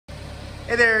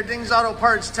Hey there, Ding's Auto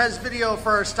Parts test video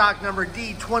for our stock number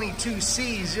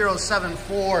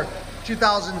D22C074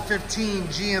 2015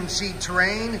 GMC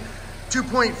Terrain.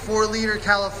 2.4 liter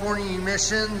California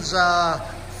emissions,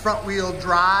 front wheel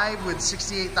drive with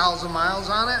 68,000 miles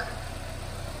on it.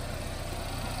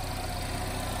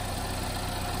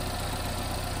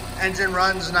 Engine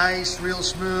runs nice, real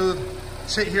smooth.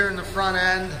 Sit here in the front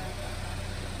end.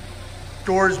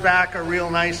 Doors back are real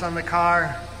nice on the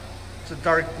car. It's a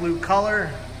dark blue color.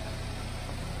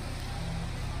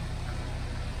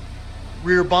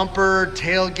 Rear bumper,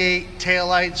 tailgate,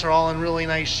 taillights are all in really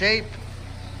nice shape.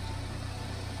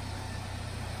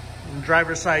 And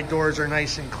driver's side doors are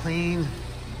nice and clean.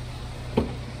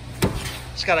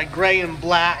 It's got a gray and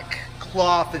black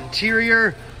cloth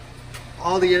interior.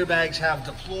 All the airbags have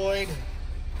deployed.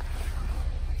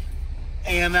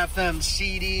 AM, FM,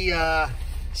 CD,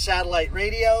 satellite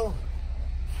radio.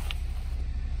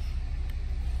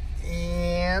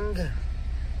 And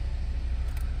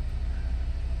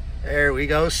there we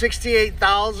go,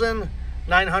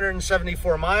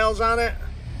 68,974 miles on it.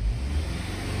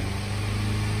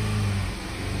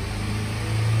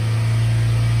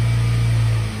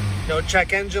 No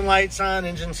check engine lights on,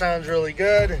 engine sounds really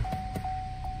good.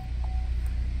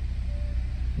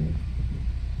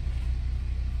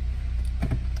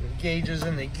 Gauges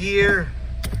in the gear.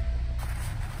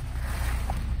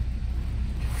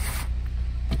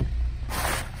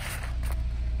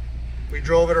 We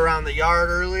drove it around the yard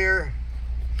earlier.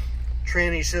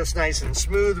 Tranny shifts nice and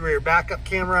smooth. Rear backup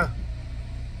camera.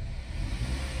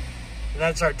 And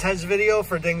that's our test video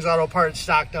for Ding's Auto Parts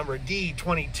stock number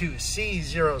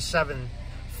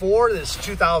D22C074. This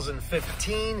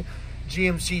 2015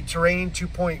 GMC Terrain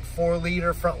 2.4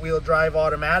 liter front wheel drive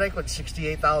automatic with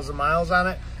 68,000 miles on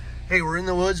it. Hey, we're in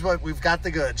the woods, but we've got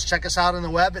the goods. Check us out on the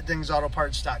web at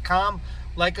dingsautoparts.com.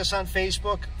 Like us on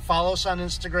Facebook, follow us on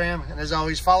Instagram, and as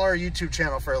always, follow our YouTube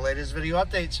channel for our latest video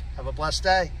updates. Have a blessed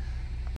day.